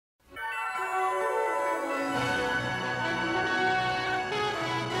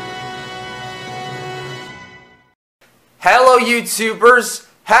Hello YouTubers,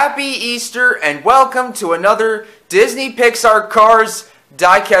 happy Easter and welcome to another Disney Pixar Cars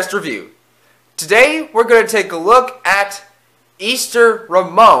diecast review. Today we're going to take a look at Easter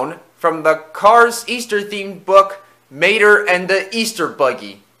Ramone from the Cars Easter themed book Mater and the Easter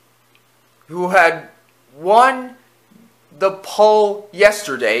Buggy, who had won the poll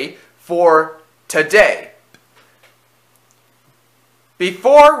yesterday for today.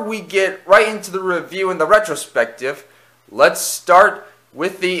 Before we get right into the review and the retrospective, let's start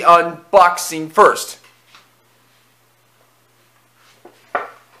with the unboxing first.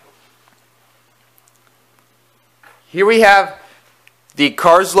 Here we have the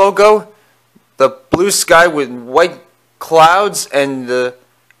Cars logo, the blue sky with white clouds, and the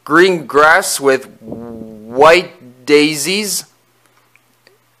green grass with white daisies,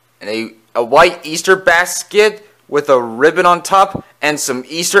 and a white Easter basket with a ribbon on top, and some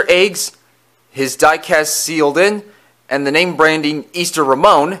Easter eggs, his diecast sealed in, and the name branding Easter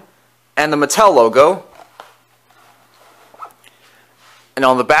Ramone, and the Mattel logo. And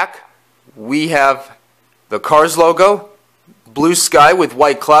on the back, we have the Cars logo, blue sky with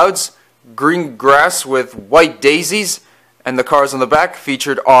white clouds, green grass with white daisies, and the cars on the back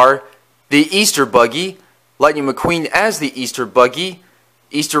featured are the Easter Buggy, Lightning McQueen as the Easter Buggy,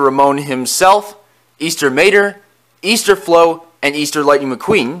 Easter Ramone himself, Easter Mater, Easter Flo, and Easter Lightning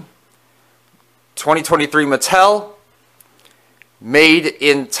McQueen. 2023 Mattel, made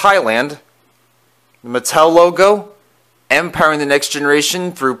in Thailand. The Mattel logo, empowering the next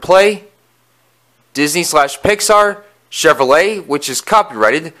generation through play. Disney/Pixar, Chevrolet, which is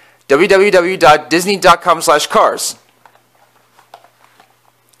copyrighted, www.disney.com/cars.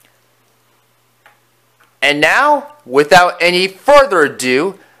 And now, without any further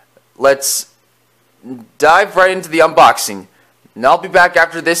ado, let's dive right into the unboxing. And I'll be back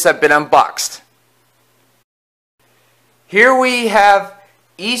after this has been unboxed. Here we have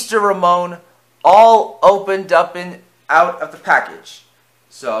Easter Ramone all opened up and out of the package.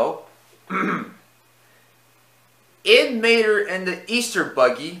 So, in Mater and the Easter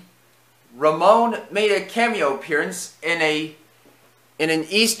Buggy, Ramone made a cameo appearance in an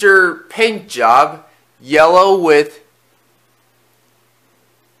Easter paint job, yellow with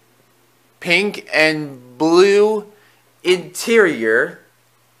pink and blue interior,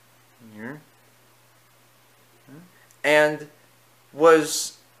 and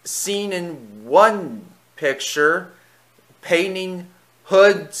was seen in one picture painting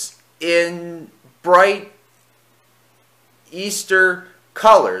hoods in bright Easter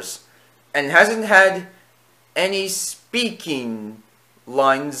colors, and hasn't had any speaking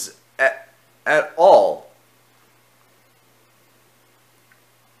lines at all.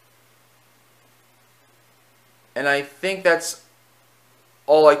 And I think that's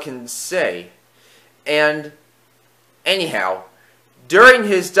all I can say. And anyhow, during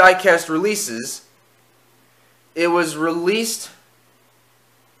his diecast releases, it was released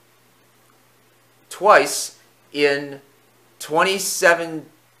twice in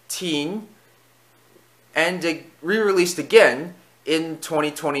 2017 and re-released again in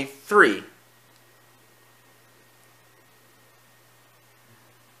 2023.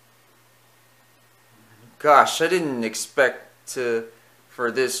 Gosh, I didn't expect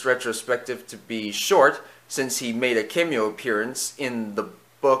for this retrospective to be short, since he made a cameo appearance in the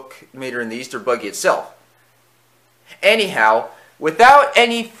book Mater and the Easter Buggy itself. Anyhow, without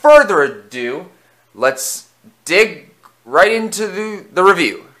any further ado, let's dig right into the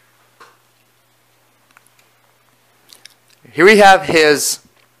review. Here we have his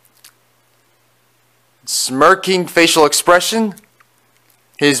smirking facial expression,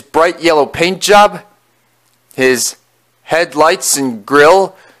 his bright yellow paint job, his headlights and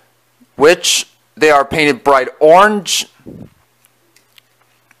grille, which they are painted bright orange.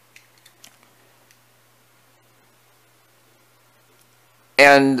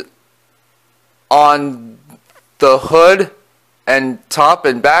 And on the hood and top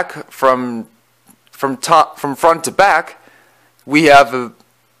and back, from front to back, we have a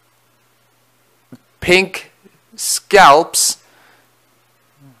pink scalps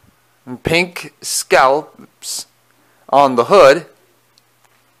on the hood,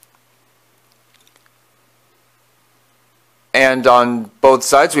 and on both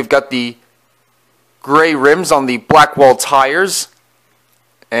sides we've got the gray rims on the black wall tires,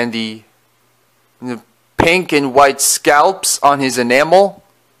 and the pink and white scalps on his enamel,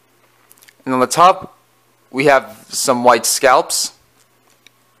 and on the top we have some white scalps,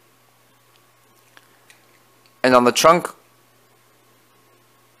 and on the trunk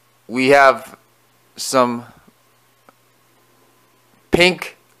we have some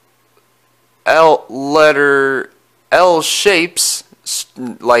pink L letter L shapes,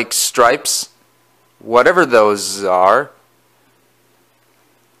 like stripes, whatever those are.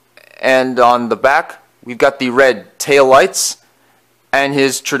 And on the back, we've got the red tail lights and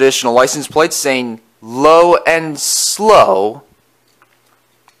his traditional license plate saying low and slow.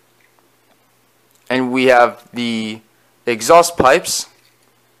 And we have the exhaust pipes.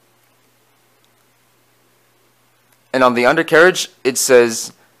 And on the undercarriage, it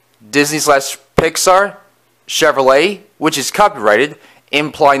says Disney/Pixar Chevrolet, which is copyrighted,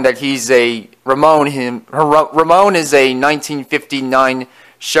 implying that he's a Ramone. Ramone is a 1959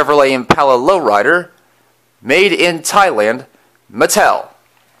 Chevrolet Impala lowrider, made in Thailand, Mattel.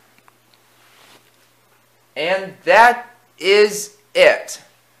 And that is it.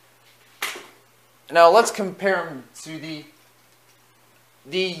 Now let's compare him to the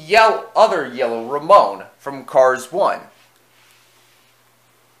other yellow Ramone from Cars 1.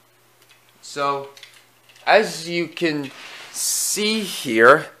 So, as you can see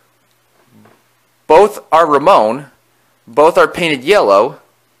here, both are Ramone, both are painted yellow.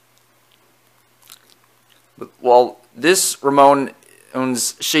 While this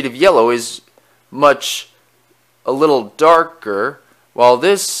Ramone's shade of yellow is a little darker, while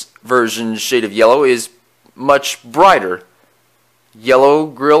this version's shade of yellow is much brighter. Yellow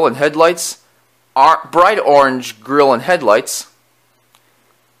grille and headlights, bright orange grille and headlights,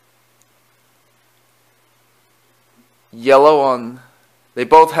 they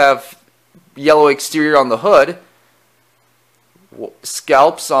both have yellow exterior on the hood,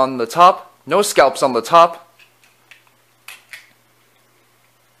 scalps on the top, no scalps on the top,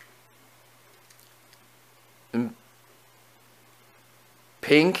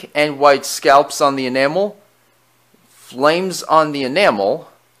 pink and white scalps on the enamel, flames on the enamel,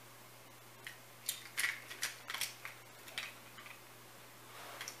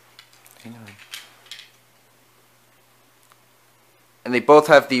 and they both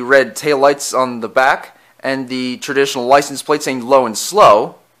have the red tail lights on the back and the traditional license plate saying low and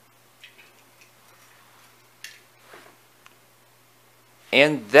slow.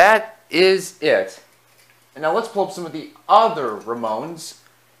 And that is it. And now let's pull up some of the other Ramones.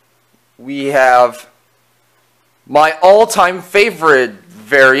 We have my all-time favorite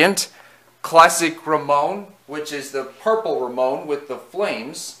variant, Classic Ramone, which is the purple Ramone with the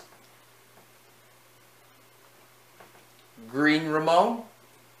flames. Green Ramone.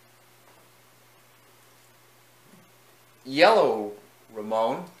 Yellow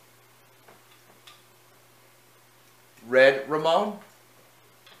Ramone. Red Ramone.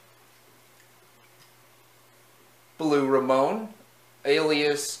 Blue Ramone,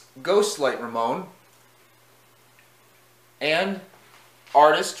 alias Ghostlight Ramone, and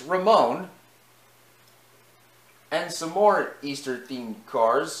Artist Ramone, and some more Easter themed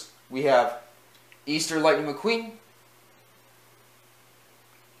cars. We have Easter Lightning McQueen,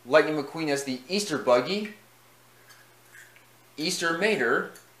 Lightning McQueen as the Easter Buggy, Easter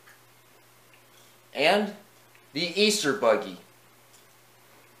Mater, and the Easter Buggy.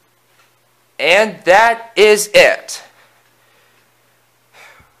 And that is it.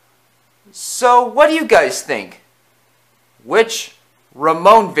 So, what do you guys think? Which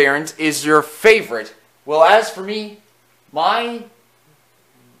Ramone variant is your favorite? Well, as for me, my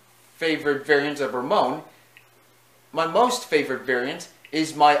favorite variant of Ramone, my most favorite variant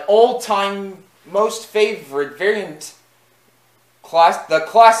is my all-time most favorite variant, the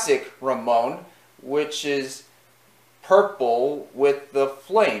Classic Ramone, which is purple with the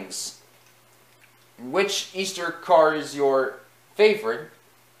flames. Which Easter car is your favorite?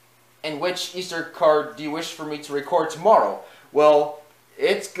 And which Easter car do you wish for me to record tomorrow? Well,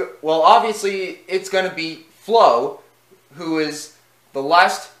 obviously it's going to be Flo, who is the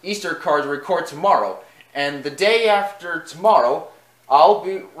last Easter car to record tomorrow. And the day after tomorrow, I'll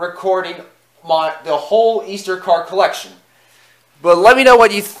be recording the whole Easter car collection. But let me know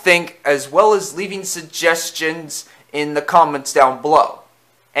what you think, as well as leaving suggestions in the comments down below.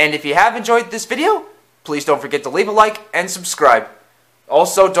 And if you have enjoyed this video, please don't forget to leave a like and subscribe.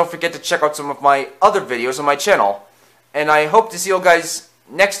 Also, don't forget to check out some of my other videos on my channel. And I hope to see you guys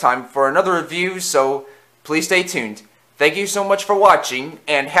next time for another review, so please stay tuned. Thank you so much for watching,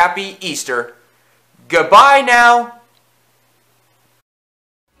 and happy Easter. Goodbye now!